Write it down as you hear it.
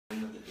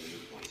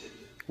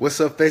What's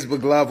up,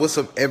 Facebook Live? What's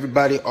up,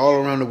 everybody all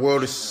around the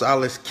world? It's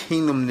Silas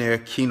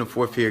Kingdomnaire, Kingdom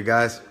Forth here,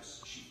 guys.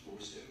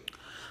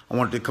 I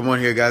wanted to come on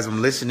here, guys. I'm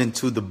listening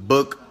to the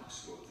book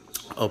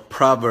of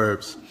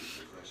Proverbs.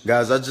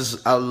 Guys,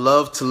 I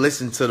love to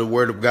listen to the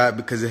word of God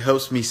because it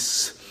helps me.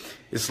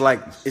 It's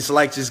like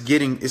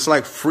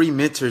free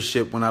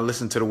mentorship when I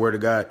listen to the word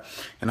of God.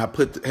 And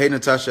hey,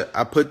 Natasha,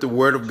 I put the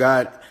word of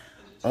God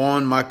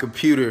on my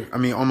computer,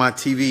 on my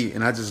TV,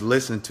 and I just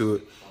listen to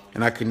it,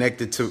 and I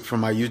connect it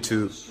from my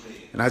YouTube.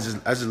 And I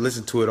just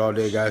listen to it all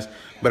day, guys.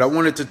 But I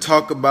wanted to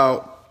talk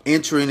about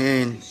entering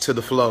into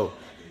the flow.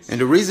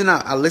 And the reason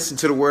I listen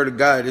to the word of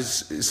God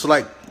is it's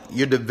like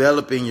you're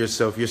developing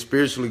yourself. You're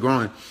spiritually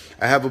growing.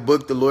 I have a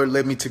book the Lord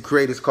led me to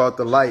create. It's called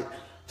The Light,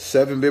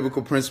 7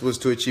 Biblical Principles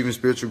to Achieving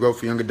Spiritual Growth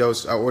for Young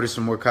Adults. I ordered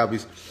some more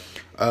copies.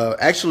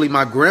 Actually,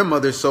 my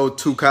grandmother sold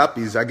 2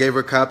 copies. I gave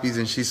her copies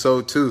and she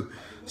sold 2.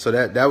 So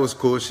that was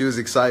cool. She was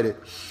excited.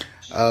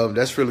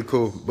 That's really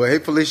cool. But hey,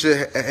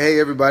 Felicia. Hey,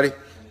 everybody.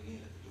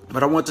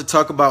 But I want to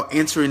talk about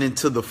entering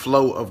into the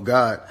flow of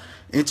God,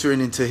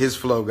 entering into his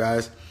flow,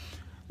 guys.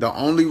 The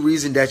only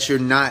reason that you're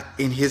not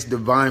in his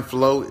divine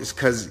flow is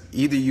because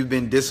either you've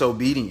been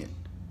disobedient.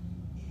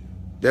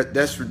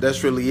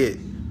 That's really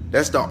it.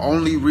 That's the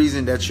only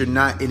reason that you're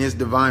not in his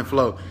divine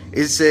flow.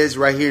 It says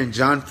right here in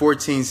John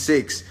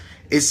 14:6,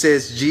 it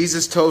says,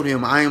 Jesus told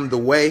him, I am the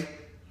way,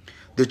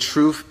 the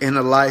truth, and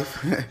the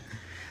life.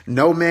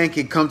 No man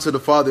can come to the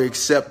Father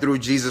except through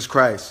Jesus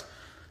Christ.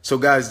 So,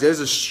 guys,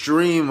 there's a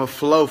stream of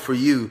flow for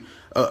you,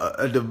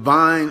 a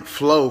divine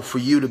flow for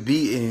you to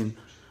be in,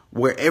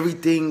 where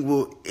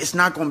everything it's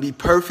not going to be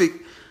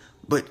perfect,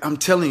 but I'm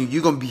telling you,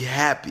 you're going to be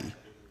happy.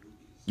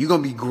 You're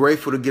going to be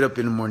grateful to get up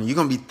in the morning. You're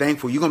going to be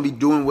thankful. You're going to be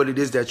doing what it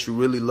is that you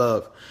really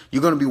love.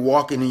 You're going to be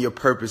walking in your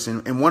purpose.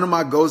 And one of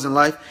my goals in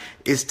life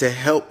is to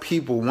help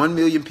people, 1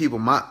 million people.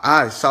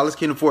 Silas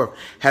Kingdomnaire,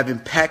 have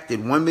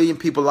impacted 1 million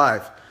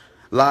people's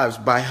lives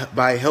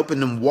by helping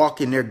them walk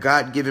in their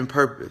God-given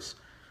purpose.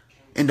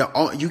 And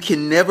you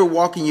can never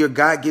walk in your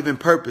God-given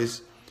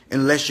purpose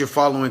unless you're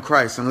following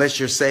Christ, unless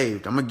you're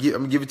saved. I'm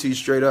gonna give it to you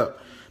straight up.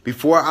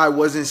 Before I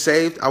wasn't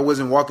saved, I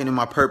wasn't walking in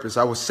my purpose.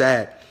 I was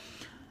sad,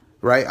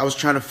 right? I was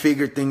trying to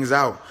figure things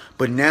out.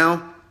 But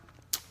now,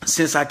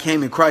 since I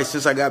came in Christ,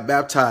 since I got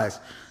baptized,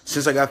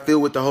 since I got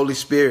filled with the Holy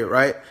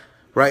Spirit,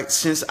 right?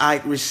 Since I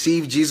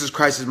received Jesus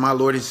Christ as my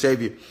Lord and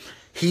Savior,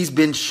 he's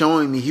been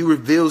showing me, he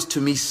reveals to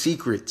me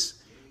secrets.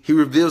 He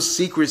reveals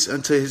secrets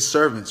unto his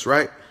servants,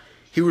 right?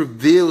 He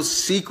reveals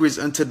secrets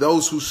unto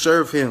those who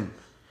serve him,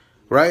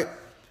 right?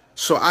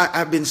 So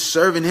I've been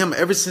serving him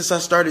ever since I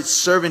started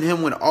serving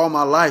him with all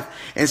my life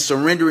and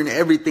surrendering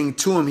everything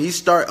to him. He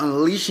started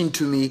unleashing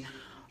to me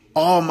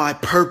all my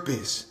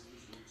purpose.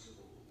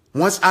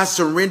 Once I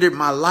surrendered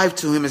my life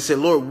to him and said,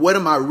 Lord, what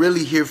am I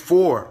really here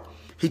for?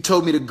 He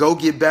told me to go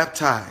get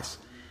baptized,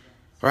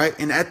 right?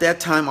 And at that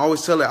time, I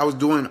always tell her I was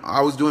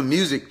doing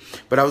music,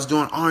 but I was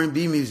doing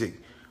R&B music,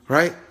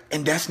 right?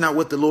 And that's not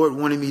what the Lord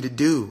wanted me to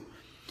do.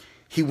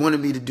 He wanted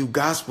me to do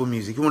gospel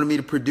music. He wanted me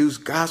to produce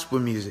gospel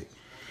music.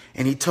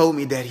 And he told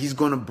me that he's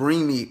going to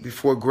bring me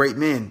before great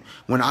men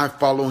when I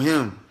follow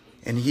him.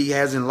 And he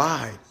hasn't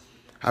lied.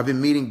 I've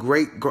been meeting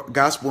great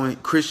gospel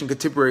and Christian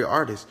contemporary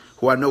artists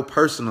who I know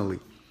personally.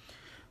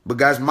 But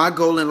guys, my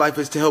goal in life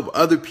is to help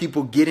other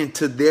people get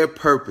into their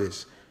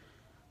purpose,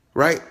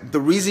 right? The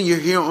reason you're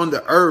here on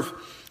the earth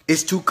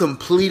is to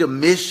complete a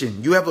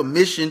mission. You have a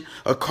mission,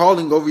 a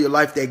calling over your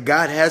life that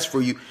God has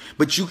for you.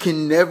 But you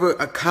can never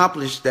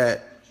accomplish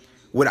that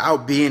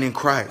without being in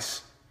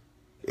Christ.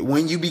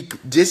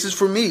 This is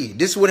for me.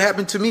 This is what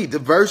happened to me. The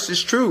verse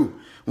is true.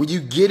 When you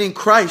get in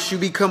Christ, you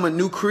become a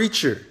new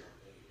creature.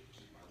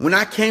 When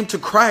I came to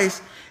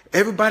Christ,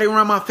 everybody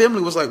around my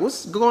family was like,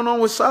 what's going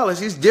on with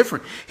Silas? He's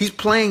different. He's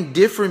playing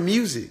different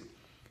music.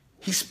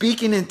 He's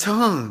speaking in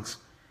tongues.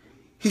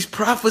 He's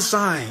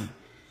prophesying.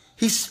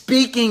 He's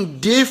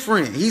speaking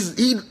different.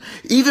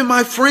 Even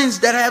my friends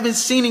that I haven't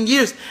seen in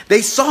years,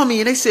 they saw me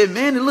and they said,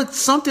 man,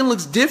 something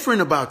looks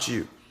different about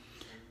you.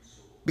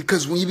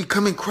 Because when you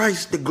become in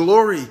Christ, the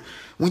glory,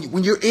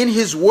 when you're in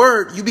his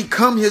word, you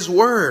become his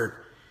word.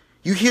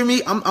 You hear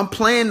me? I'm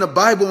playing the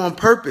Bible on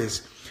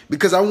purpose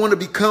because I want to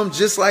become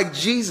just like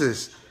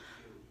Jesus.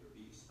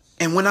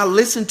 And when I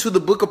listen to the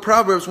book of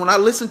Proverbs, when I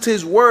listen to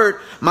his word,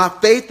 my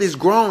faith is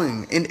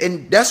growing.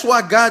 And that's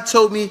why God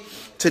told me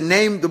to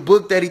name the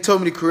book that he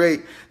told me to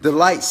create, The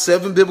Light,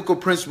 7 Biblical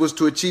Principles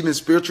to Achieving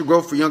Spiritual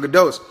Growth for Young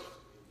Adults.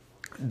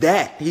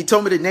 That he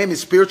told me to name it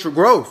Spiritual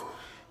Growth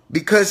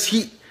because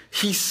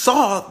he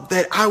saw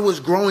that I was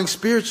growing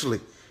spiritually.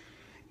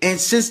 And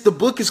since the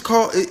book is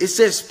called, it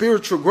says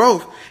spiritual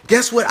growth,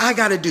 guess what I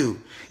got to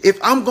do? If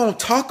I'm going to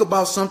talk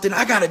about something,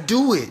 I got to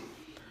do it.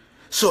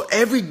 So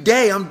every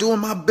day I'm doing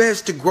my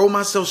best to grow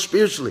myself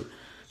spiritually.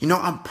 You know,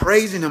 I'm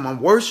praising him. I'm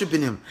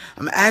worshiping him.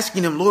 I'm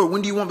asking him, Lord,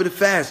 when do you want me to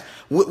fast?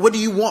 What do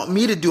you want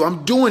me to do?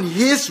 I'm doing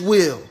his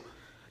will,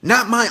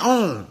 not my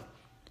own.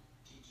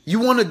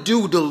 You want to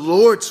do the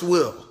Lord's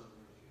will.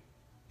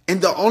 And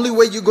the only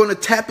way you're going to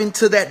tap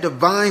into that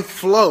divine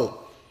flow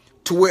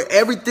to where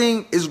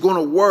everything is going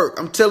to work,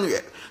 I'm telling you,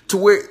 to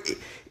where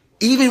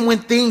even when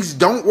things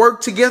don't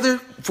work together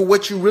for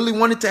what you really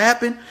want it to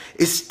happen,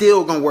 it's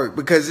still going to work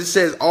because it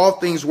says all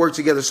things work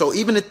together. So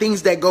even the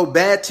things that go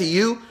bad to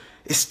you,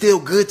 it's still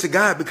good to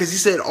God because he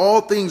said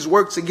all things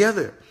work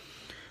together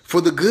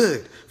for the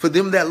good, for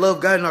them that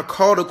love God and are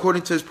called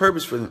according to his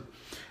purpose for them,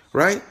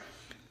 right?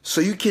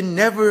 So you can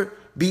never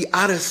be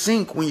out of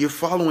sync when you're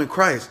following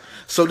Christ.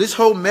 So this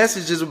whole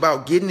message is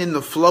about getting in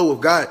the flow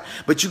of God,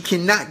 but you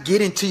cannot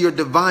get into your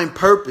divine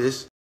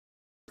purpose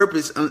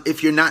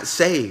if you're not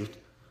saved.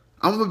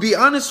 I'm going to be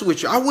honest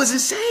with you. I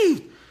wasn't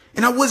saved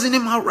and I wasn't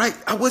in my right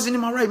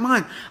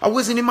mind. I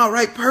wasn't in my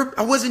right purpose.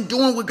 I wasn't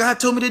doing what God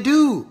told me to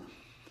do.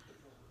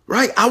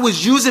 Right? I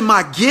was using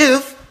my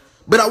gift,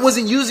 but I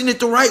wasn't using it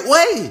the right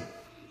way.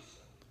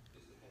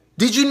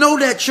 Did you know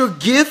that your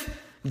gift,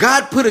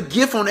 God put a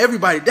gift on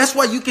everybody? That's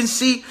why you can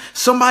see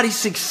somebody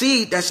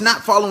succeed that's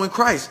not following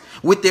Christ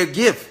with their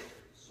gift.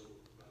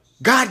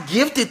 God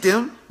gifted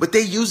them, but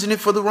they're using it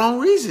for the wrong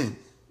reason.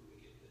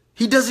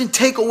 He doesn't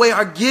take away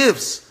our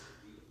gifts,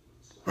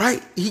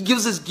 right? He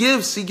gives us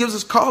gifts. He gives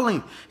us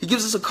calling. He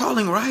gives us a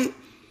calling, right?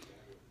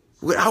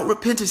 Without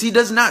repentance, he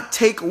does not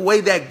take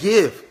away that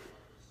gift.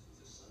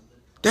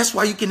 That's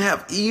why you can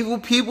have evil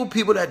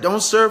people that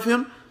don't serve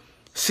him,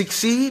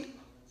 succeed,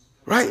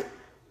 right?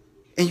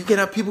 And you can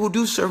have people who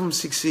do serve him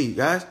succeed,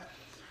 guys.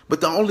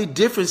 But the only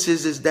difference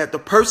is that the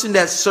person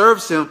that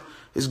serves him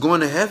is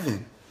going to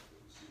heaven.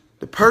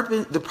 The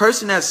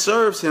person that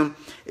serves him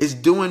is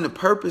doing the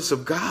purpose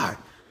of God.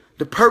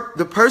 The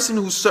person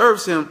who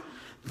serves him,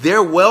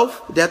 their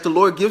wealth that the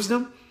Lord gives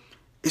them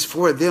is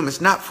for them.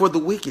 It's not for the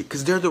wicked,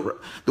 because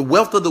the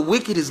wealth of the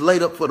wicked is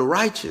laid up for the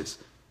righteous.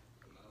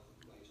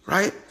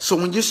 Right? So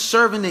when you're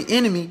serving the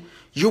enemy,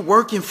 you're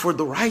working for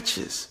the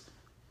righteous.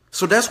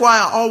 So that's why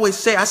I always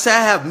say, I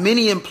have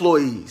many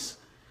employees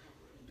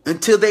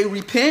until they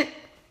repent.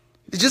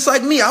 It's just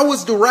like me. I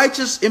was the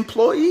righteous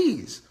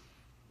employees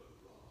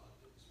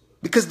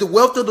because the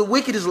wealth of the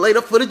wicked is laid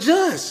up for the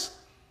just.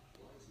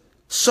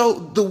 So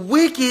the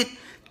wicked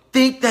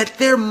think that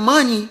their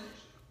money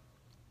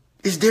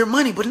is their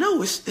money, but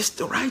no, it's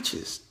the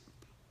righteous.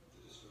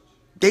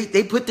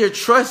 They put their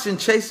trust in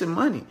chasing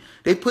money.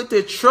 They put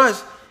their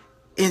trust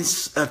in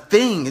a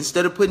thing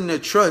instead of putting their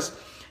trust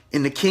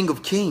in the King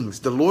of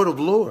Kings, the Lord of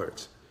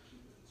Lords,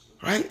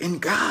 right? In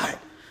God.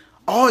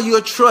 All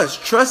your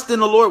trust in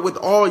the Lord with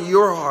all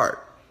your heart.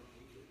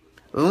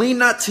 Lean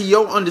not to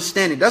your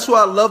understanding. That's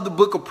why I love the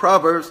book of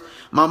Proverbs.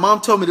 My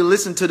mom told me to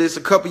listen to this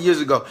a couple years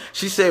ago.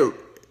 She said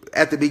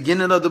at the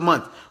beginning of the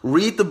month,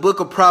 read the book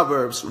of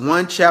Proverbs,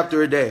 1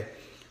 chapter a day.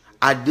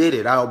 I did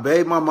it. I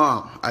obeyed my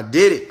mom. I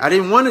did it. I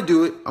didn't want to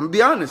do it. I'm going to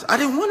be honest. I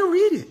didn't want to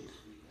read it.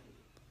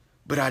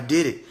 But I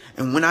did it.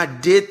 And when I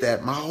did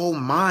that, my whole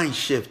mind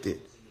shifted.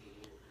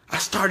 I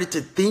started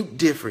to think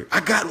different.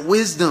 I got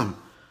wisdom.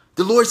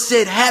 The Lord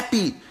said,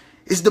 happy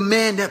is the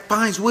man that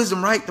finds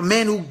wisdom, right? The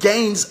man who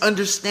gains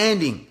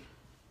understanding.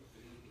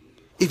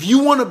 If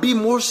you want to be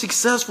more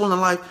successful in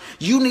life,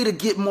 you need to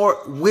get more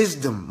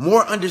wisdom,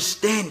 more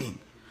understanding.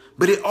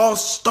 But it all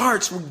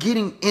starts with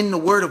getting in the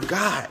Word of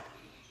God.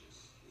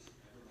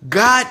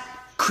 God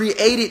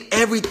created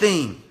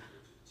everything.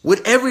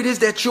 Whatever it is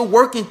that you're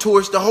working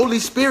towards, the Holy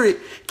Spirit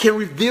can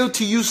reveal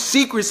to you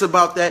secrets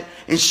about that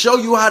and show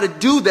you how to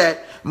do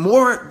that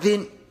more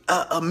than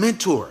a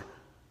mentor.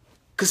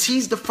 Because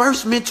he's the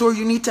first mentor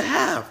you need to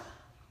have.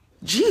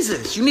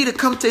 Jesus, you need to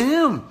come to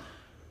him.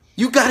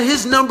 You got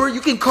his number.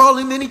 You can call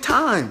him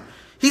anytime.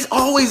 He's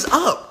always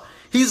up.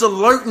 He's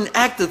alert and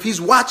active.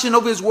 He's watching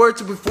over his word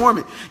to perform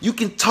it. You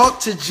can talk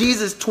to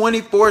Jesus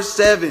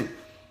 24/7.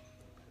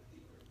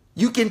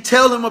 You can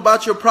tell him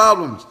about your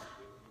problems.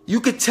 You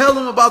can tell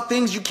him about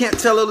things you can't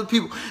tell other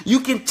people.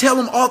 You can tell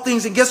him all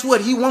things, and guess what?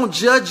 He won't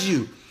judge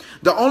you.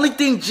 The only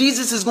thing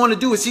Jesus is going to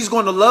do is he's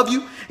going to love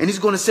you, and he's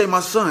going to say,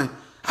 my son,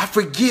 I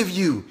forgive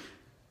you.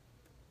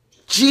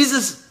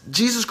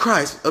 Jesus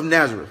Christ of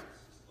Nazareth,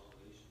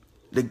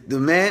 the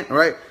man,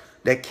 right,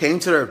 that came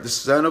to the earth, the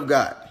Son of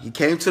God. He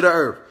came to the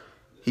earth.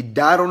 He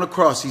died on the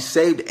cross. He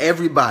saved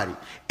everybody.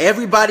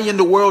 Everybody in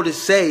the world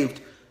is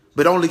saved,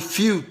 but only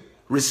few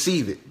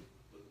receive it.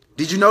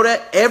 Did you know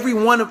that?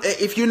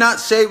 If you're not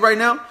saved right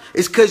now,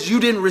 it's because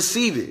you didn't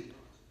receive it.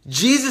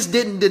 Jesus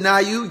didn't deny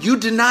you. You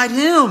denied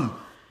him.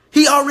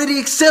 He already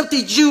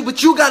accepted you,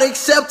 but you got to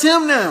accept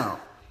him now.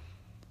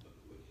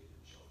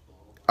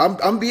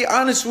 I'm being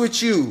honest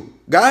with you.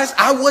 Guys,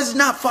 I was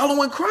not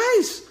following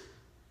Christ.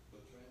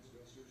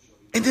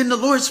 And then the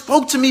Lord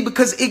spoke to me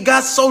because it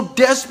got so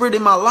desperate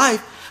in my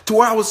life to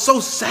where I was so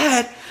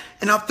sad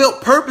and I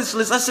felt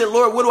purposeless. I said,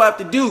 Lord, what do I have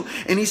to do?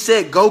 And he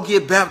said, go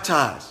get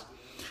baptized.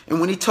 And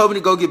when he told me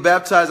to go get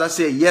baptized, I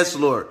said, yes,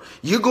 Lord.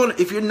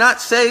 If you're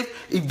not saved,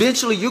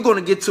 eventually you're going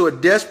to get to a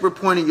desperate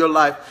point in your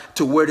life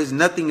to where there's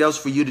nothing else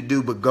for you to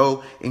do but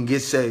go and get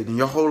saved. And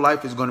your whole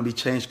life is going to be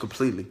changed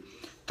completely.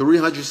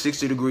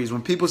 360 degrees.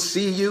 When people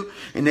see you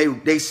and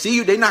they see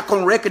you, they're not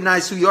going to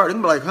recognize who you are. They're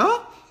going to be like,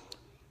 huh?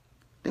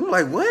 They're going to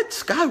be like, what?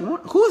 Sky,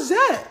 who is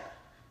that?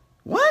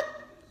 What?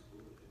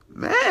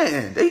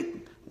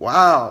 Man,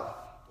 wow.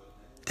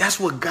 That's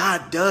what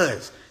God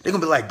does. They're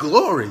going to be like,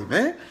 glory,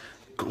 man.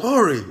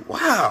 Glory.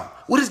 Wow.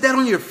 What is that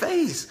on your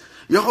face?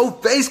 Your whole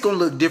face going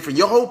to look different.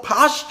 Your whole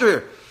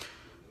posture.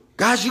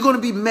 Guys, you're going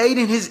to be made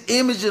in his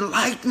image and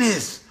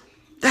likeness.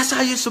 That's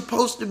how you're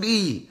supposed to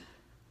be.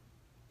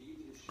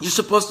 You're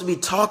supposed to be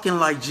talking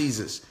like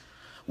Jesus,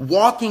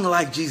 walking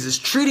like Jesus,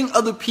 treating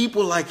other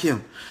people like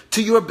him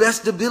to your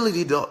best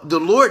ability. The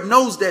Lord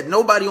knows that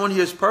nobody on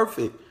here is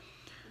perfect.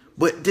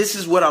 But this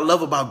is what I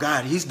love about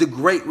God. He's the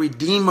great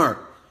Redeemer.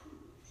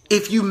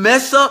 If you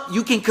mess up,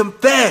 you can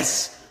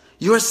confess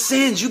your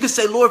sins. You can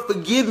say, Lord,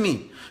 forgive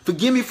me.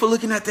 Forgive me for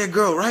looking at that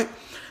girl, right?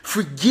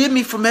 Forgive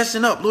me for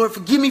messing up. Lord,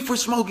 forgive me for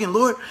smoking.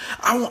 Lord,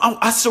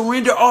 I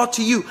surrender all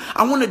to you.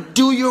 I want to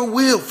do your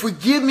will.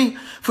 Forgive me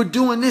for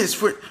doing this,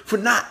 for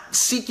not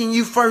seeking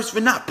you first,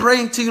 for not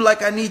praying to you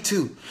like I need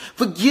to.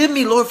 Forgive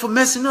me, Lord, for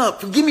messing up.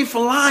 Forgive me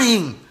for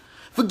lying.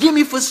 Forgive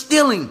me for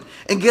stealing.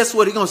 And guess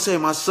what? He's going to say,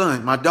 my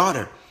son, my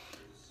daughter,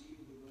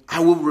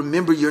 I will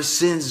remember your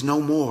sins no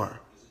more.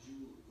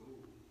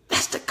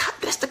 That's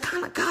the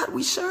kind of God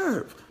we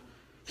serve.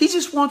 He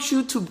just wants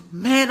you to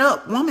man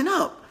up, woman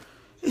up,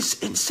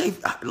 and say,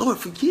 Lord,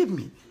 forgive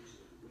me.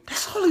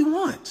 That's all he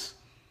wants.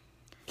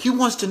 He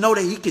wants to know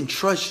that he can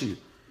trust you.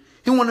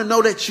 He wants to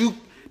know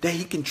that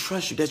he can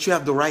trust you, that you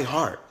have the right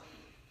heart.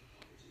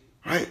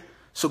 Right?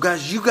 So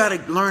guys, you got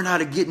to learn how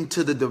to get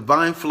into the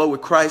divine flow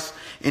with Christ.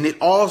 And it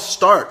all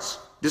starts.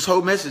 This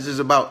whole message is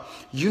about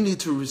you need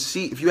to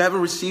receive. If you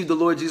haven't received the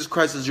Lord Jesus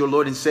Christ as your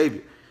Lord and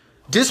Savior.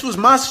 This was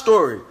my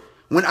story.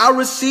 When I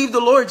received the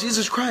Lord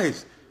Jesus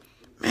Christ,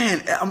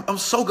 man, I'm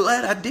so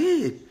glad I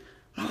did.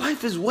 My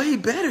life is way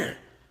better.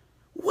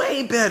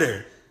 Way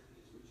better.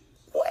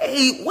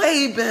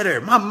 Way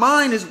better. My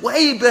mind is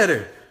way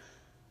better.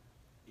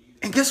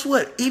 And guess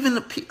what?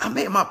 Even I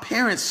made my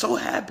parents so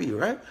happy,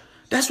 right?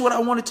 That's what I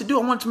wanted to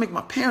do. I wanted to make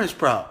my parents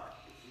proud.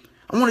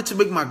 I wanted to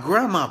make my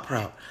grandma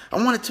proud.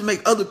 I wanted to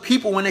make other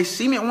people, when they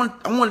see me, I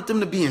wanted them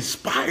to be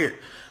inspired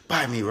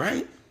by me,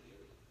 right?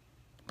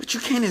 But you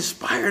can't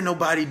inspire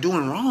nobody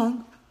doing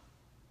wrong.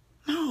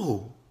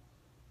 No.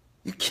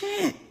 You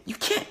can't. You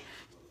can't.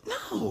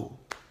 No.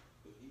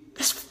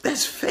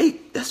 That's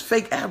fake. That's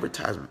fake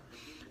advertisement.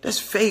 That's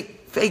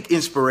fake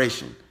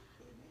inspiration.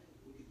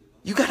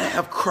 You got to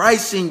have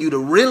Christ in you to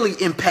really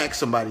impact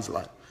somebody's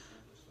life.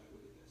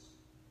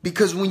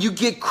 Because when you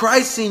get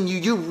Christ in you,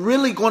 you're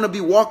really going to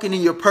be walking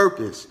in your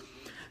purpose.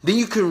 Then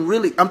you can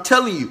really, I'm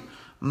telling you,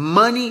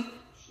 money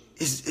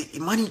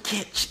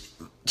can't,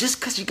 just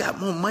because you got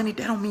more money,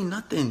 that don't mean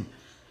nothing.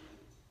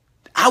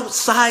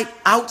 Outside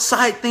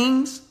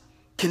things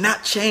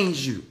cannot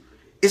change you.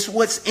 It's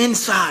what's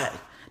inside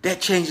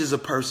that changes a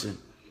person.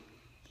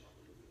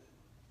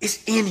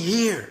 It's in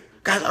here.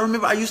 Guys, I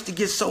remember I used to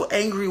get so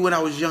angry when I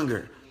was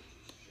younger.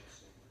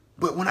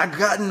 But when I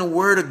got in the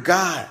Word of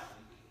God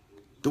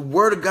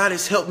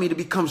has helped me to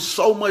become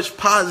so much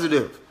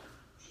positive.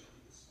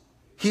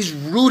 He's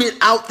rooted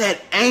out that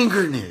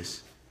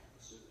angerness.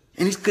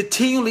 And he's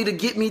continually to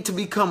get me to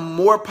become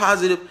more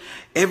positive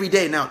every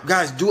day. Now,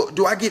 guys,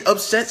 do I get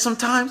upset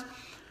sometimes?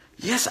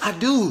 Yes, I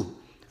do.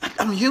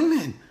 I'm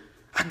human.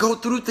 I go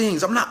through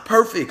things. I'm not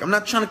perfect. I'm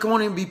not trying to come on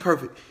here and be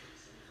perfect.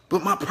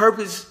 But my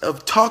purpose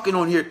of talking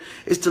on here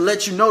is to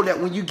let you know that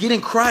when you get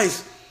in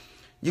Christ,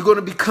 you're going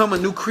to become a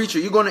new creature.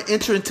 You're going to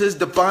enter into his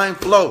divine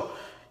flow.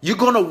 You're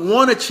going to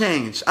want to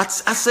change. I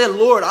said,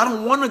 Lord, I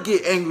don't want to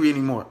get angry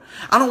anymore.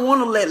 I don't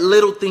want to let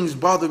little things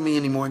bother me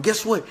anymore. And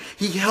guess what?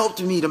 He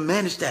helped me to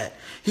manage that.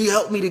 He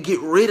helped me to get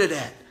rid of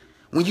that.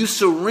 When you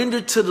surrender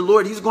to the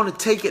Lord, he's going to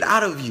take it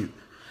out of you.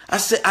 I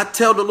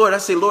tell the Lord, I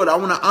say, Lord, I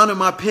want to honor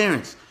my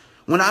parents.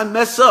 When I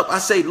mess up, I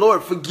say,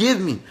 Lord,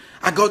 forgive me.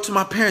 I go to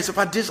my parents. If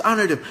I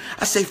dishonor them,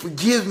 I say,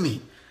 forgive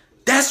me.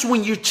 That's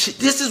when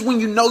this is when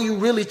you know you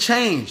really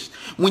changed.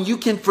 When you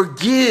can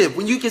forgive,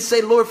 when you can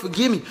say, Lord,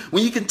 forgive me.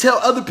 When you can tell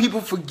other people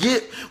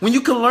forgive, when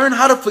you can learn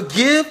how to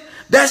forgive,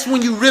 that's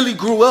when you really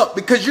grew up,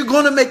 because you're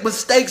going to make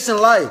mistakes in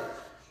life.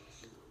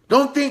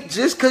 Don't think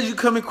just because you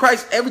come in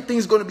Christ,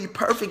 everything's going to be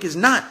perfect. It's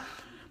not.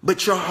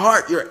 But your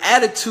heart, your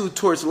attitude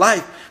towards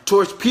life,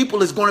 towards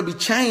people is going to be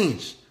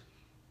changed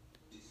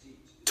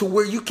to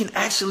where you can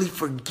actually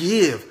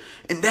forgive.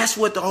 And that's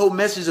what the whole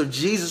message of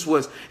Jesus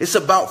was. It's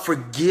about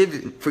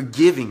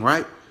forgiving,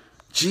 right?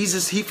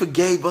 Jesus, he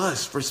forgave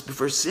us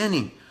for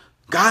sinning.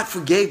 God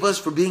forgave us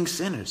for being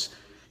sinners.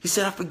 He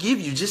said, I forgive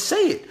you. Just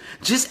say it.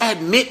 Just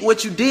admit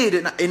what you did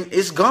and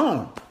it's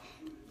gone.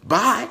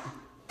 Bye.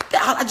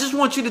 I just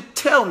want you to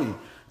tell me.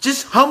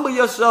 Just humble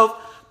yourself.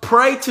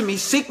 Pray to me.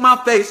 Seek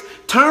my face.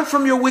 Turn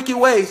from your wicked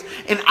ways.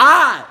 And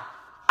I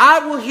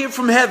will hear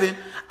from heaven.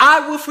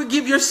 I will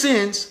forgive your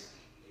sins.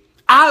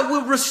 I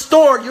will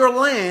restore your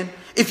land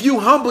if you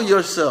humble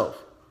yourself.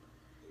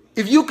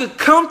 If you could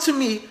come to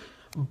me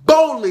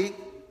boldly,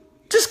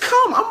 just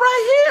come. I'm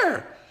right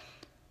here.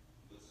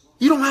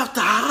 You don't have to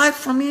hide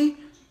from me.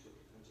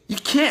 You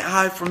can't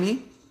hide from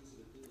me.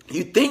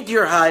 You think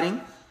you're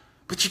hiding,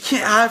 but you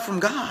can't hide from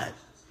God.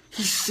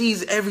 He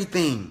sees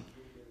everything.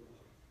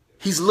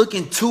 He's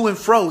looking to and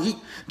fro.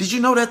 Did you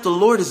know that the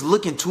Lord is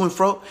looking to and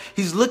fro?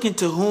 He's looking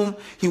to whom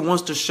he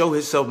wants to show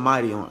himself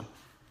mighty on.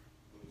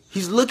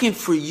 He's looking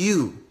for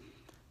you.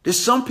 There's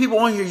some people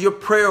on here, you're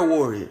prayer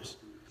warriors.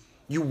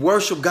 You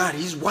worship God.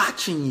 He's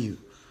watching you.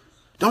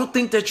 Don't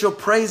think that your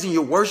praise and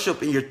your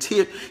worship and your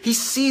tears, he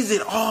sees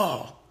it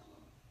all.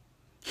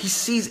 He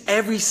sees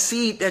every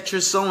seed that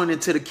you're sowing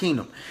into the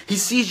kingdom. He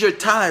sees your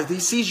tithe. He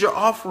sees your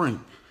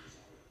offering.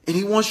 And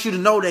he wants you to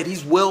know that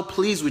he's well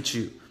pleased with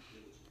you.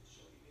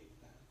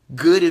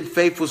 Good and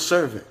faithful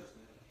servant.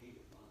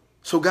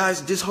 So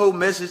guys, this whole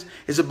message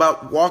is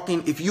about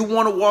walking. If you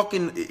want to walk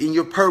in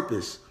your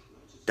purpose,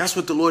 that's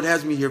what the Lord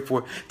has me here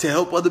for, to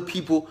help other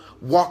people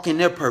walk in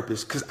their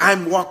purpose, because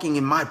I'm walking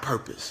in my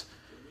purpose.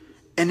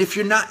 And if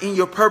you're not in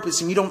your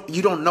purpose and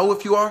you don't know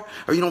if you are,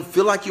 or you don't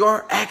feel like you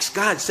are, ask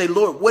God, say,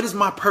 Lord, what is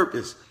my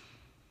purpose?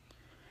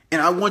 And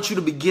I want you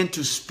to begin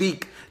to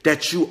speak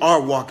that you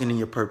are walking in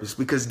your purpose,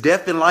 because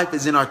death and life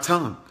is in our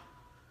tongue.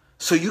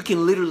 So you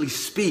can literally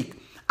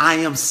speak, I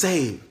am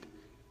saved.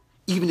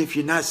 Even if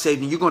you're not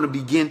saved, and you're going to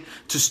begin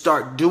to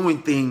start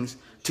doing things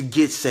to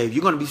get saved.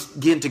 You're going to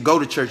begin to go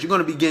to church. You're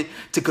going to begin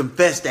to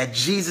confess that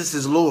Jesus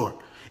is Lord.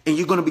 And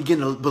you're going to begin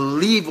to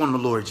believe on the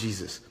Lord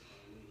Jesus.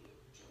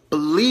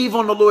 Believe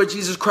on the Lord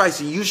Jesus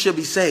Christ and you shall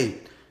be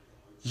saved.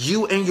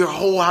 You and your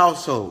whole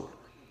household.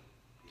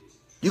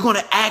 You're going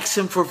to ask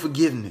him for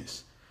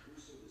forgiveness.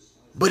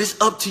 But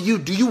it's up to you.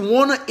 Do you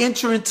want to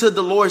enter into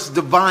the Lord's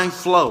divine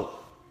flow?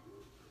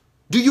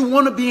 Do you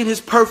want to be in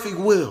his perfect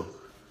will?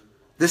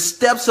 The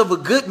steps of a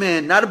good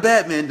man, not a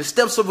bad man. The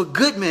steps of a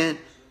good man,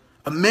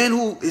 a man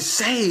who is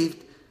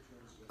saved,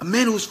 a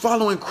man who is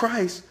following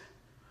Christ,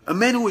 a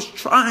man who is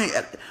trying.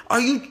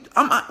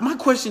 My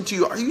question to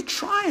you, are you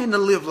trying to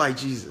live like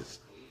Jesus?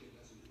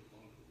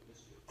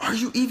 Are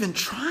you even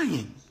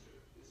trying?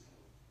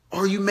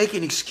 Or are you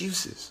making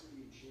excuses?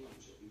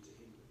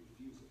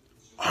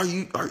 Are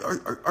you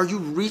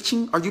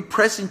reaching? Are you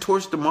pressing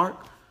towards the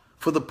mark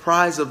for the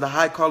prize of the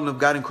high calling of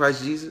God in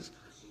Christ Jesus?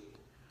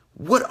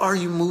 What are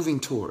you moving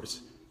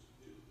towards?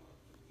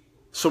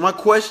 So my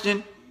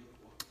question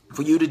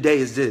for you today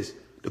is this.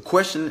 The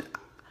question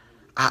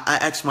I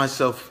asked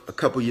myself a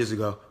couple years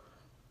ago.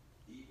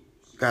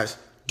 Guys,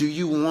 do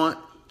you want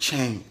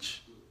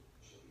change?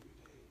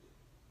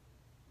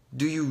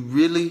 Do you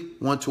really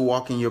want to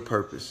walk in your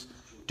purpose?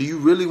 Do you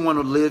really want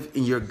to live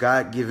in your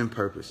God-given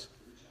purpose?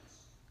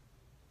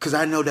 Because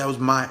I know that was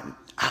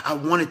I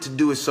wanted to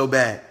do it so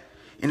bad.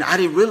 And I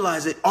didn't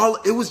realize it.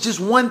 It was just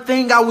one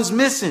thing I was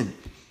missing.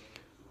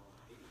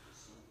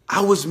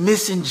 I was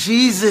missing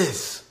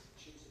Jesus.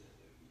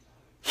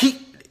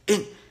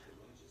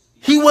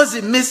 He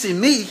wasn't missing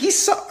me. He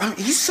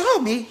saw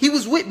me. He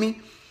was with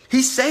me.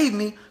 He saved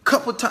me a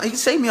couple times. He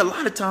saved me a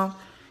lot of times.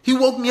 He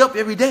woke me up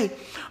every day.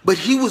 But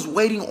he was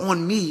waiting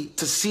on me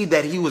to see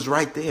that he was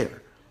right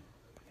there.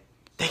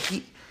 That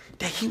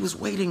he was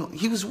waiting.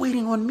 He was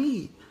waiting on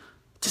me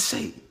to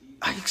say,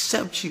 I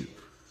accept you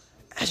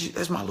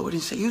as my Lord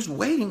and Savior. He was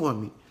waiting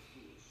on me.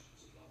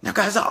 Now,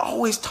 guys, I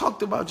always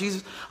talked about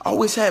Jesus. I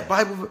always had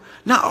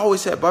not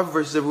always had Bible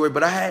verses everywhere,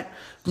 but I had,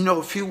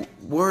 a few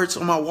words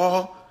on my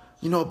wall,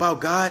 about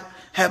God.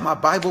 Had my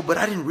Bible, but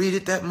I didn't read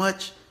it that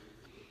much.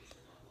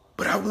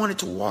 But I wanted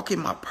to walk in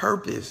my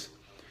purpose.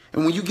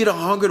 And when you get a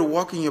hunger to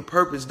walk in your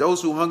purpose,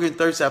 those who hunger and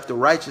thirst after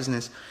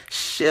righteousness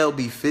shall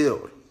be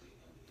filled.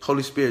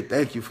 Holy Spirit,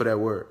 thank you for that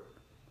word.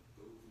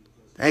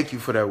 Thank you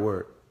for that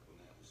word.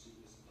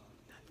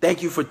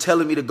 Thank you for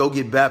telling me to go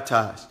get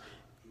baptized.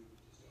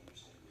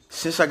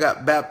 Since I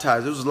got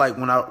baptized, it was like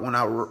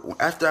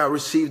after I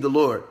received the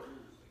Lord,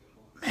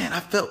 man, I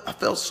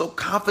felt so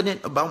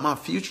confident about my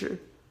future.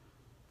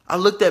 I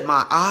looked at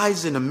my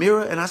eyes in the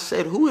mirror and I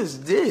said, who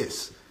is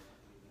this?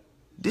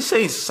 This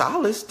ain't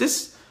Silas.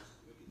 This,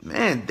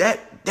 man,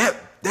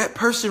 that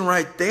person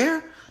right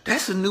there,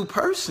 that's a new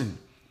person.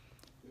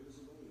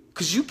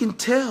 Because you can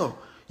tell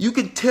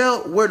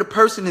where the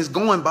person is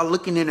going by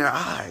looking in their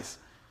eyes.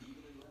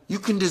 You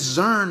can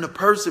discern the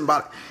person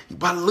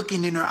by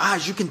looking in their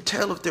eyes. You can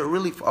tell if they're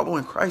really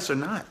following Christ or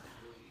not.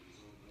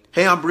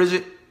 Hey, I'm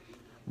Bridget.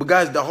 But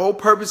guys, the whole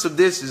purpose of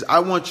this is I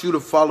want you to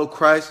follow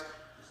Christ.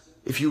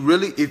 If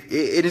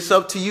it is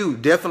up to you.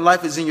 Death and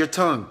life is in your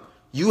tongue.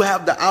 You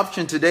have the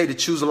option today to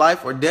choose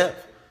life or death.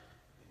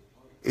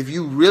 If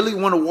you really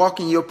want to walk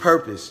in your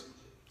purpose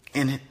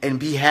and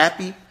be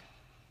happy,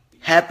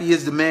 happy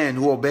is the man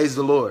who obeys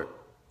the Lord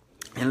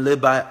and live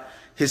by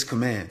his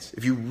commands.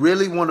 If you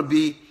really want to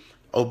be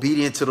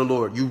obedient to the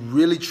Lord, you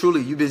really,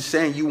 truly, you've been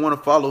saying you want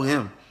to follow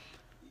him.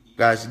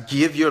 Guys,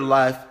 give your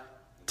life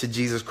to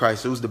Jesus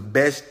Christ. It was the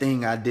best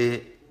thing I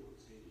did.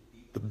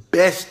 The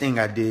best thing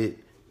I did.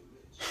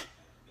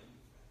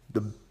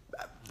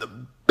 The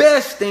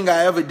best thing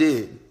I ever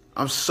did.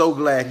 I'm so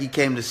glad he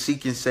came to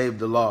seek and save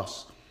the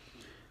lost.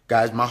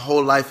 Guys, my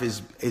whole life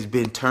has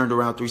been turned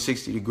around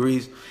 360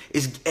 degrees.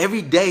 It's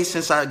every day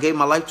since I gave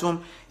my life to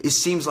him, it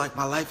seems like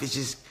my life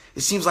is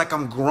it seems like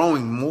I'm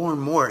growing more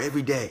and more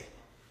every day.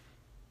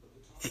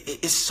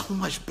 It's so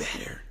much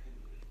better.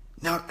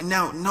 Now,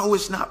 no,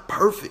 it's not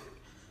perfect.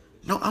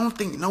 No, I don't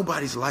think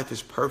nobody's life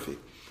is perfect.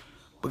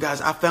 But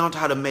guys, I found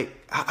how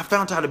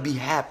to be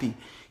happy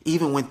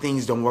even when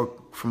things don't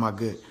work for my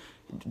good,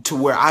 to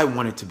where I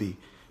want it to be.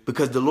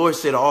 because the Lord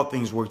said all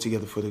things work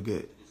together for the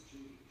good.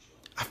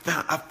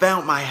 I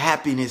found my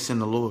happiness in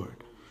the Lord.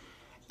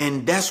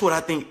 And that's what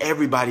I think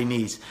everybody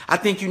needs. I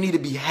think you need to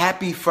be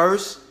happy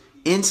first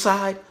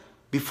inside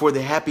before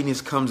the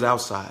happiness comes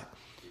outside.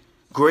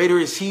 Greater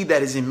is he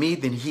that is in me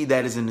than he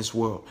that is in this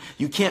world.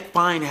 You can't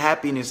find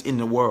happiness in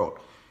the world.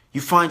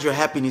 You find your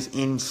happiness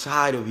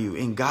inside of you,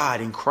 in God,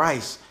 in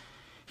Christ.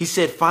 He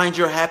said, find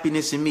your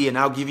happiness in me and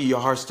I'll give you your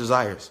heart's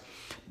desires.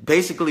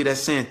 Basically,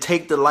 that's saying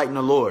take delight in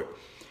the Lord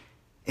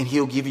and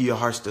he'll give you your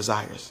heart's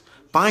desires.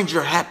 Find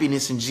your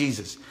happiness in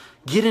Jesus.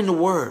 Get in the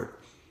word.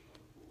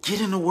 Get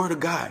in the word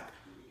of God.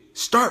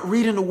 Start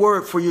reading the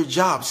word for your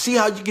job. See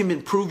how you can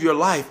improve your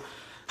life,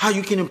 how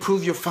you can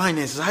improve your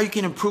finances, how you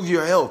can improve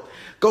your health.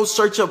 Go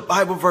search up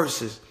Bible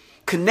verses.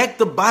 Connect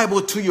the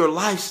Bible to your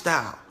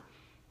lifestyle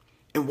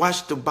and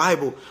watch the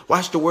Bible,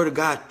 watch the word of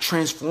God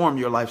transform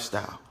your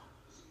lifestyle.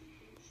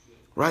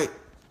 Right?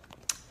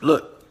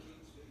 Look,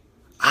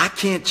 I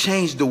can't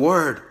change the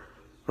word,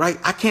 right?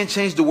 I can't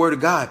change the word of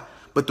God,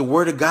 but the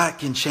word of God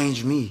can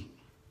change me.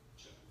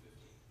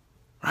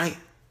 Right?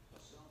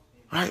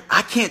 Right?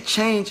 I can't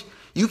change.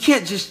 You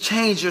can't just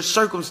change your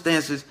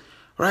circumstances,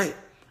 right?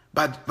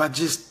 By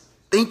just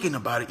thinking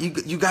about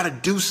it. You got to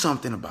do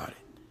something about it.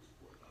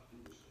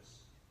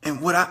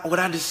 And what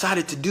I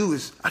decided to do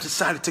is I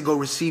decided to go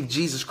receive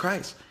Jesus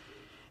Christ.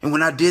 And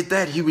when I did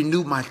that, he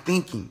renewed my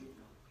thinking.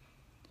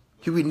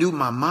 He renewed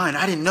my mind.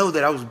 I didn't know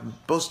that I was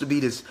supposed to be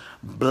this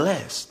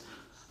blessed.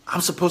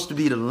 I'm supposed to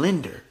be the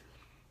lender.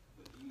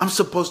 I'm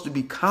supposed to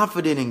be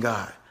confident in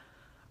God.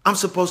 I'm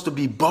supposed to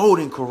be bold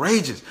and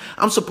courageous.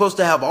 I'm supposed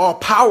to have all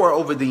power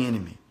over the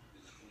enemy.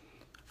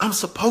 I'm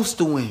supposed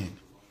to win.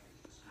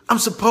 I'm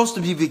supposed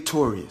to be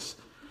victorious.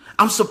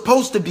 I'm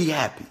supposed to be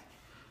happy.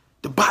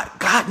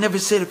 God never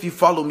said if you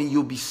follow me,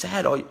 you'll be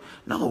sad.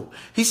 No,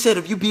 he said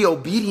if you be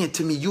obedient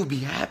to me, you'll be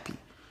happy.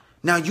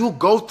 Now you'll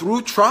go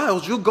through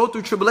trials. You'll go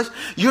through tribulation.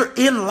 You're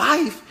in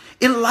life.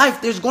 In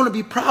life, there's going to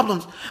be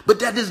problems. But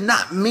that does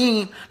not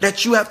mean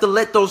that you have to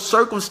let those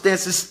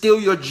circumstances steal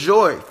your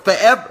joy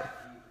forever.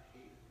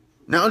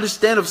 Now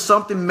understand, if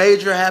something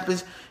major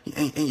happens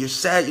and you're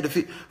sad, you're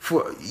defeated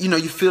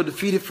you feel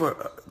defeated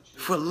for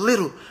a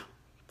little.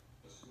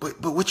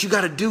 But what you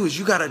got to do is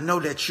you got to know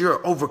that you're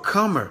an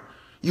overcomer.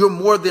 You're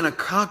more than a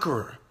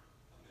conqueror.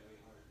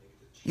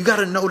 You got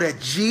to know that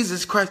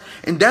Jesus Christ.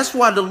 And that's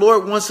why the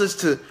Lord wants us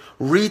to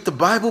read the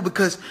Bible,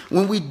 because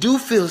when we do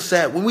feel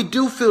sad, when we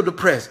do feel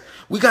depressed,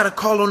 we got to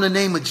call on the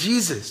name of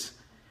Jesus.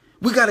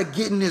 We got to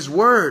get in his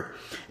word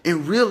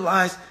and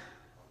realize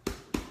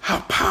how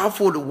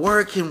powerful the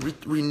word can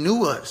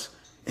renew us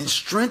and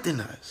strengthen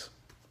us.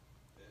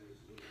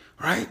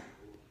 Right?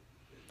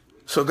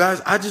 So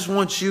guys, I just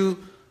want you,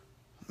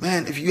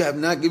 man, if you have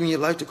not given your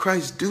life to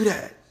Christ, do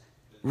that.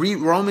 Read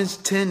Romans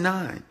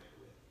 10:9.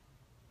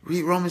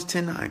 Read Romans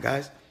 10:9,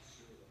 guys.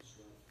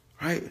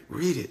 Right?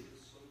 Read it.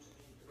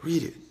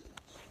 Read it.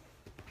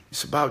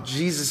 It's about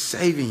Jesus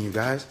saving you,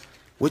 guys.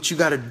 What you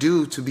got to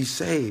do to be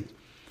saved.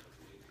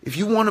 If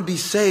you want to be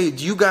saved,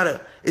 you got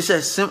to, it's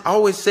as simple, I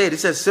always say it,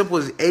 it's as simple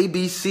as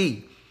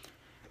ABC.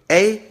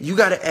 A, you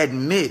got to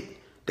admit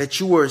that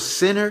you were a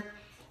sinner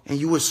and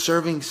you were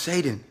serving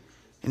Satan.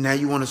 And now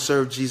you want to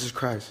serve Jesus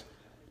Christ.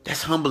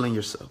 That's humbling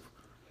yourself.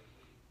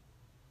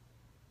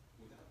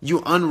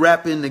 You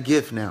unwrapping the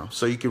gift now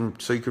so you can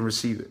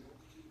receive it.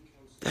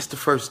 That's the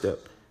first step.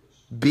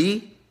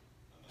 B,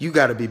 you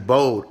got to be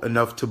bold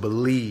enough to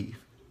believe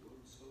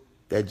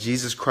that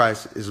Jesus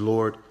Christ is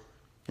Lord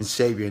and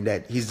Savior, and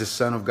that he's the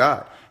Son of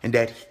God, and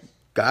that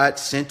God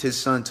sent his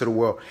son to the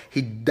world.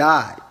 He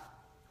died,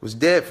 was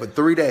dead for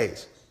 3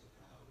 days.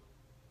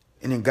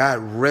 And then God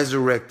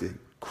resurrected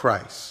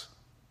Christ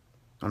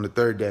on the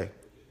third day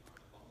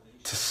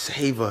to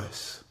save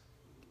us,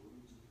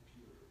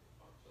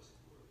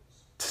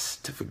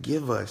 to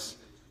forgive us,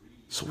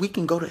 so we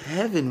can go to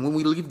heaven when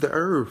we leave the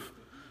earth.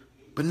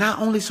 But not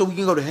only so we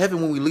can go to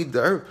heaven when we leave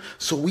the earth,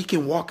 so we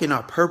can walk in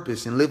our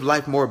purpose and live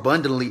life more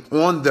abundantly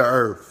on the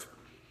earth.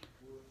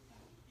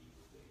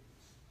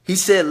 He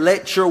said,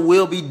 let your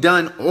will be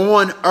done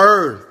on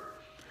earth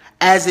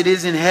as it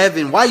is in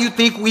heaven. Why you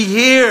think we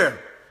here?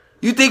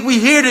 You think we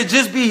here to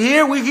just be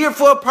here? We're here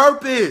for a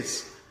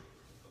purpose.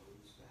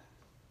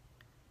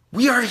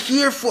 We are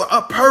here for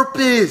a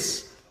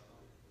purpose.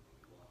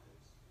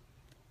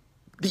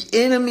 The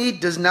enemy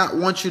does not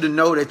want you to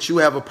know that you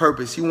have a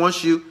purpose. He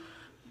wants you.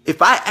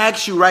 If I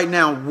ask you right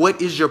now,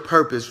 what is your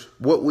purpose?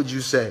 What would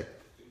you say?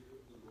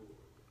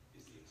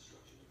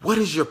 What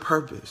is your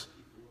purpose?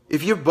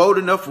 If you're bold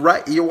enough,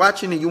 right, you're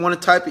watching and you want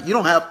to type it, you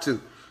don't have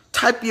to.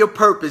 Type your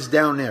purpose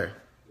down there.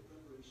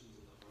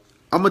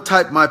 I'm going to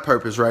type my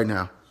purpose right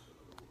now.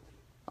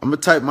 I'm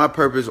going to type my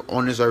purpose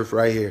on this earth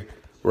right here,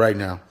 right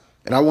now.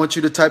 And I want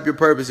you to type your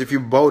purpose if you're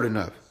bold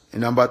enough.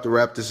 And I'm about to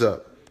wrap this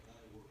up.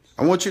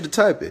 I want you to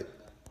type it.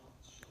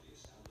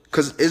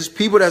 Because it's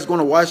people that's going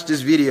to watch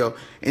this video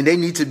and they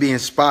need to be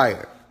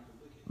inspired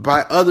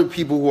by other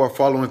people who are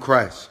following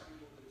Christ.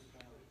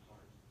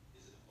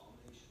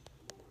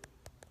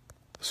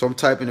 So I'm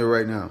typing it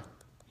right now.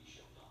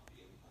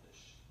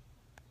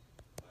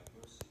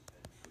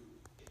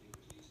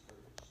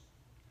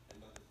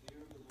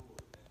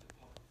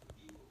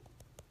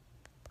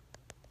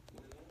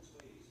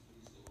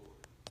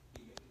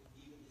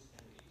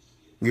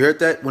 You heard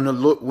that? When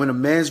a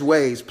man's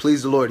ways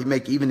please the Lord, he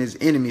make even his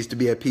enemies to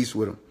be at peace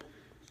with him.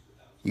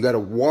 You got to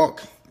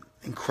walk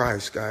in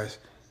Christ, guys.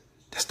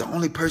 That's the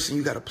only person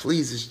you got to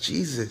please is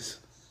Jesus.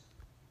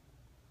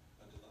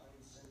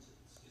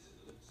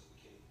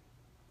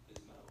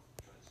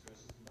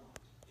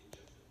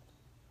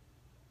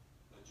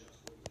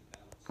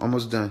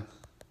 Almost done.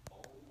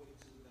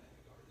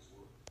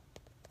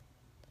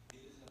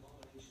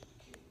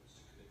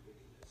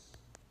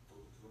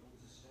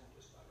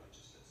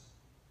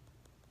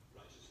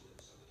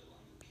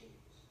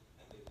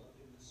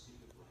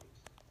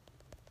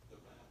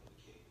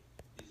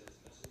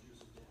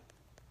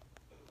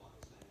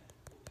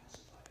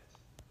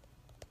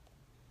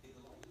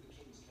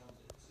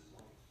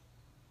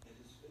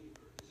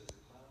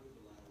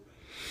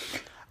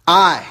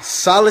 I,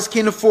 Silas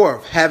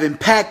Kingdomnaire, have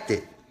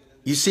impacted.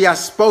 You see, I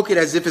spoke it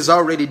as if it's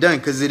already done,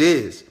 because it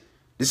is.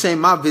 This ain't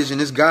my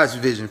vision, it's God's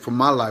vision for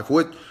my life.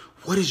 What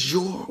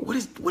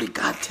did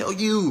God tell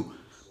you?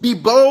 Be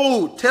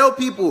bold. Tell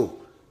people.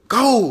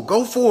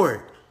 Go for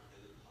it.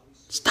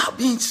 Stop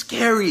being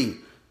scary.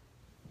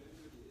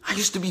 I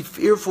used to be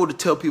fearful to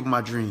tell people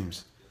my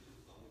dreams.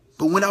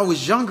 But when I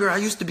was younger, I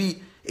used to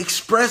be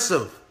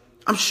expressive.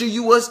 I'm sure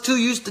you was too.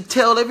 You used to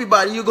tell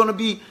everybody you're going to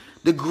be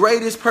the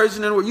greatest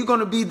person in the world. You're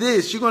going to be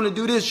this. You're going to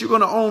do this. You're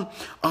going to own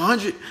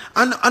 100.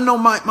 I know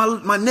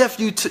my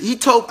nephew, he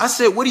told, I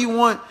said, what do you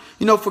want,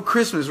 for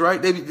Christmas, right?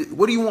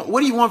 What do you want? What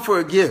do you want for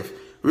a gift?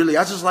 Really?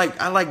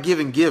 I like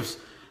giving gifts,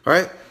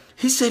 right?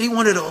 He said he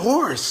wanted a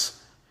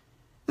horse.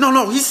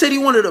 No, he said he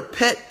wanted a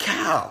pet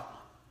cow,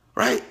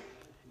 right?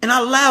 And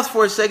I laughed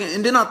for a second,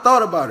 and then I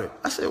thought about it.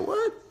 I said,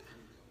 what?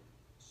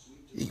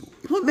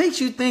 What makes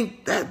you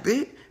think that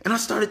big? And I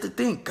started to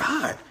think,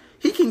 God,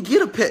 he can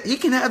get a pet. He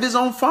can have his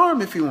own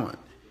farm if he wants.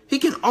 He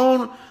can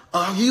own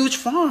a huge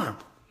farm.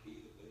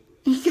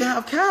 He can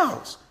have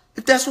cows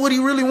if that's what he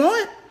really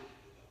wants.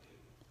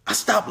 I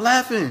stopped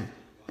laughing,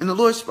 and the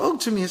Lord spoke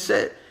to me and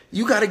said,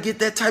 you got to get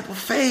that type of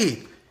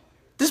faith.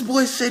 This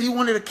boy said he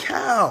wanted a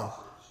cow.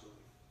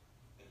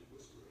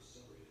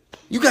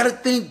 You got to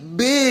think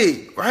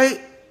big,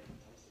 right?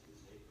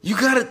 You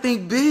got to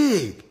think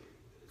big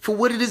for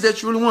what it is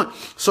that you really want.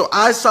 So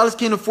I, Silas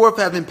Kingdomnaire,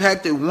 have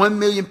impacted 1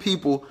 million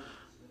people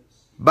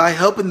by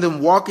helping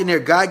them walk in their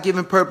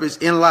God-given purpose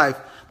in life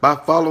by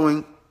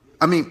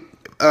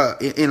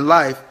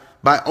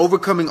by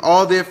overcoming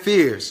all their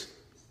fears.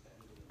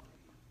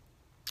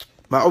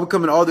 By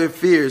overcoming all their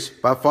fears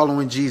by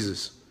following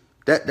Jesus.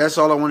 That's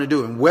all I want to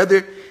do. And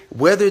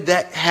whether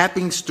that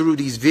happens through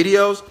these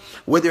videos,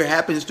 whether it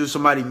happens through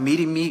somebody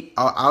meeting me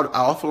out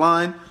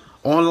offline,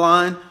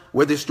 online,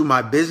 whether it's through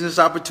my business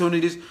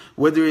opportunities,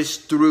 whether it's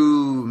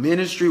through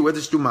ministry, whether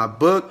it's through my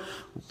book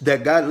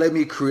that God let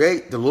me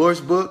create, the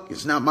Lord's book.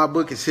 It's not my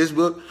book, it's his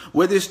book.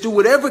 Whether it's through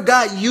whatever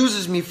God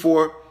uses me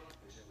for,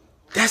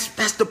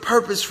 that's the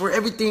purpose for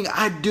everything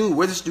I do.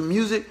 Whether it's through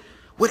music,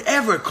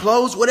 whatever,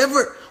 clothes,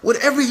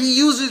 whatever he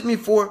uses me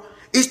for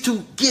is to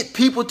get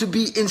people to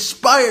be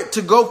inspired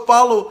to go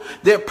follow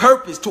their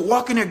purpose, to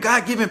walk in their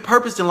God-given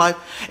purpose in life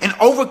and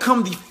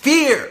overcome the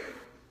fear.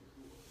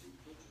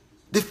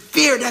 The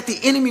fear that the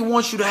enemy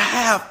wants you to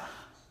have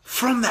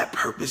from that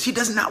purpose. He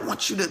does not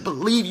want you to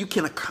believe you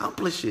can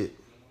accomplish it.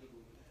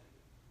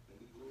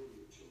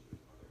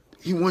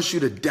 He wants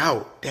you to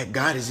doubt that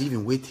God is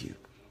even with you.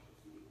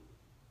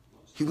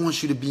 He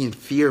wants you to be in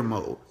fear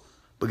mode.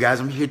 But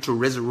guys, I'm here to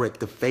resurrect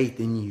the faith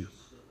in you.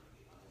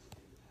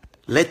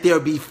 Let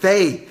there be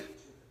faith.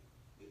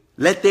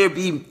 Let there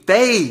be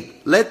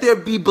faith. Let there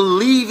be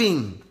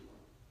believing.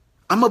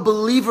 I'm a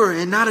believer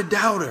and not a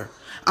doubter.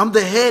 I'm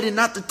the head and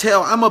not the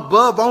tail. I'm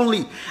above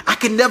only. I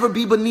can never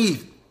be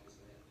beneath.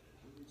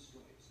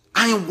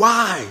 I am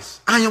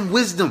wise. I am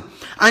wisdom.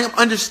 I am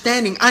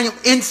understanding. I am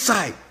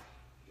insight.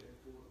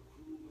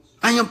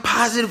 I am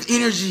positive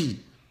energy.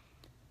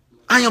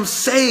 I am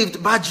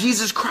saved by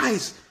Jesus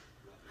Christ.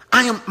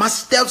 My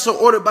steps are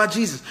ordered by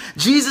Jesus.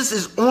 Jesus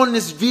is on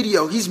this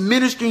video. He's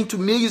ministering to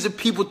millions of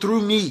people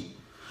through me.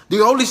 The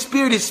Holy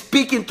Spirit is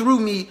speaking through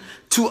me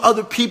to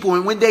other people.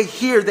 And when they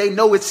hear, they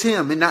know it's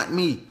him and not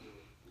me.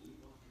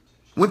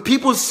 When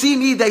people see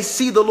me, they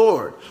see the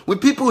Lord. When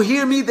people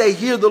hear me, they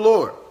hear the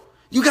Lord.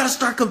 You got to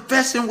start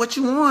confessing what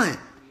you want.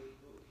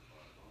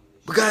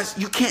 Because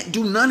you can't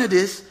do none of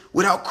this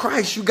without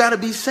Christ. You got to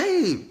be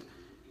saved.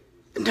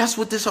 And that's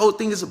what this whole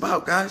thing is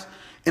about, guys.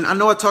 And I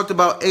know I talked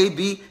about A,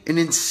 B, and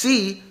then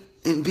C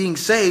in being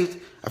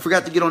saved. I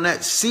forgot to get on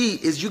that. C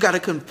is you got to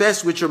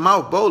confess with your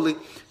mouth boldly.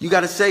 You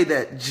got to say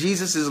that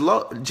Jesus is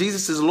Lord.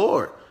 Jesus is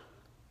Lord.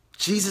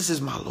 Jesus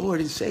is my Lord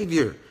and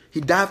Savior. He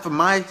died for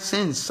my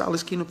sins.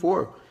 Silas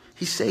Kingdomnaire.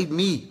 He saved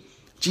me.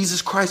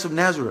 Jesus Christ of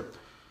Nazareth.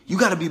 You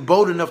got to be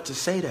bold enough to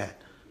say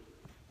that.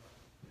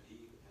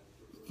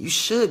 You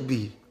should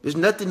be. There's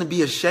nothing to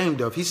be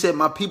ashamed of. He said,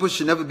 my people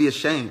should never be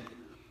ashamed.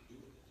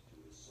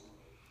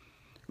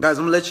 Guys,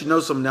 I'm going to let you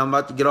know something now. I'm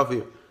about to get off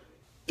here.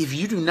 If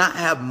you do not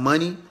have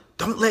money,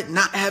 don't let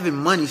not having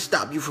money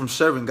stop you from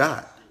serving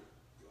God.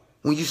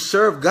 When you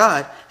serve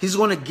God, he's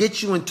going to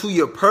get you into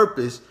your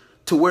purpose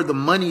to where the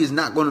money is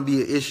not going to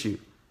be an issue.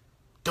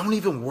 Don't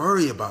even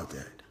worry about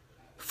that.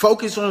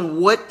 Focus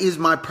on what is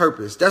my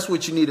purpose. That's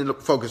what you need to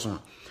focus on.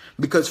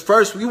 Because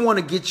first, we want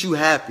to get you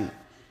happy.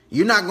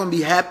 You're not going to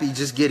be happy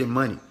just getting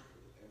money.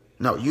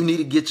 No, you need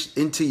to get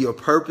into your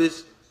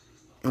purpose.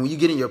 And when you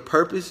get in your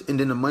purpose and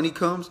then the money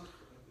comes,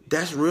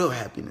 that's real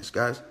happiness,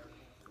 guys.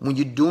 When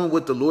you're doing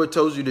what the Lord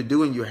tells you to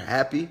do and you're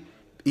happy,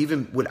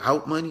 even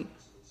without money.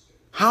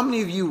 How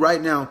many of you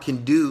right now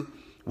can do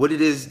what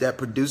it is that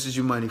produces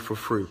you money for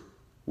free?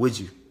 Would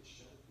you?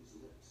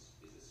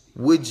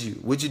 Would you?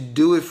 Would you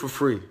do it for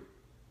free?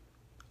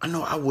 I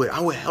know I would.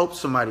 I would help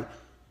somebody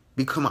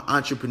become an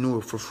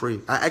entrepreneur for free.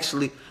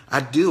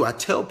 I do. I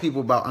tell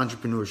people about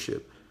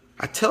entrepreneurship.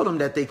 I tell them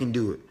that they can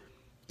do it,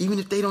 even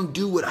if they don't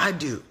do what I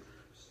do.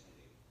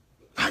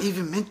 I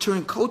even mentor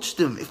and coach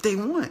them if they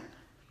want.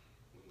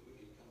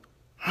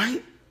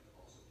 Right?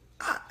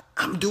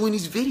 I'm doing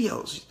these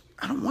videos.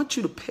 I don't want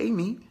you to pay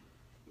me.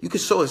 You can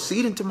sow a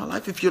seed into my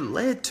life if you're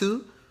led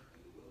to.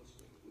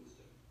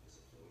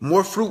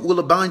 More fruit will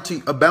abound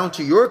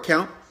to your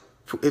account.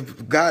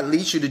 If God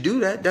leads you to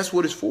do that, that's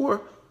what it's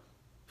for.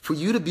 For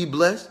you to be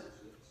blessed.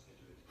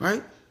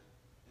 Right?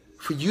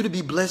 For you to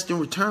be blessed in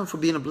return for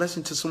being a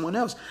blessing to someone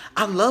else.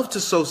 I love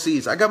to sow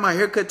seeds. I got my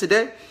hair cut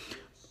today.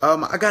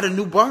 I got a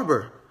new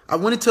barber. I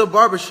went into a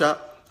barber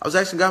shop. I was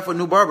asking God for a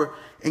new barber.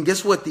 And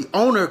guess what? The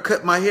owner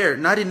cut my hair.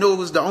 And I didn't know it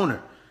was the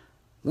owner.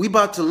 We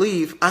about to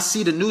leave. I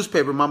see the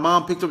newspaper. My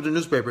mom picked up the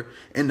newspaper.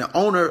 And the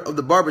owner of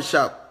the barber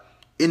shop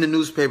in the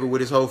newspaper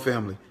with his whole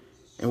family.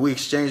 And we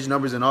exchanged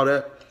numbers and all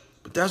that.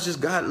 But that's just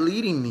God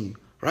leading me.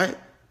 Right?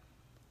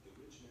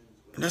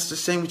 And that's the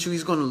same with you.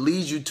 He's going to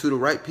lead you to the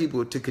right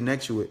people to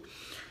connect you with.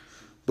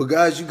 But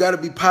guys, you got to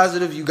be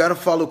positive. You got to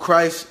follow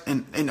Christ.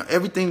 And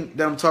everything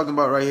that I'm talking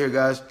about right here,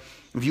 guys,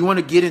 if you want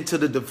to get into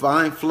the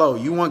divine flow,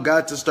 you want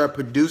God to start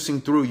producing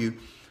through you,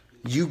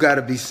 you got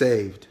to be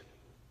saved.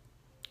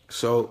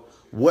 So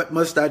what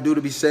must I do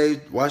to be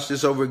saved? Watch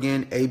this over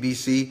again.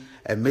 ABC,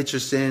 admit your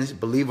sins,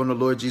 believe on the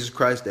Lord Jesus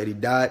Christ, that he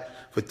died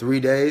for 3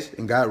 days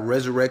and God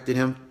resurrected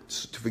him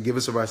to forgive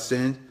us of our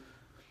sins.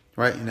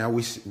 Right? And now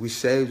we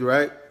saved,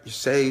 right? You're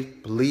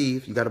saved.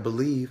 Believe. You got to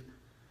believe.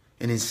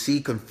 And then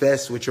C,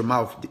 confess with your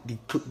mouth.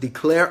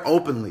 Declare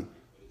openly.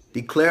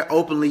 Declare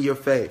openly your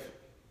faith.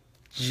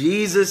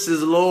 Jesus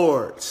is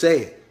Lord. Say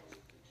it.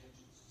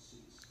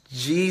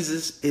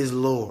 Jesus is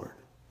Lord.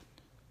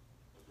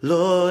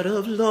 Lord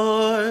of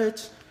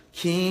lords.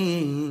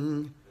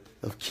 King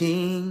of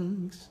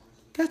kings.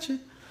 Gotcha.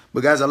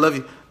 But guys, I love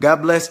you. God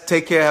bless.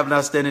 Take care. Have an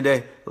outstanding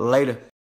day. Later.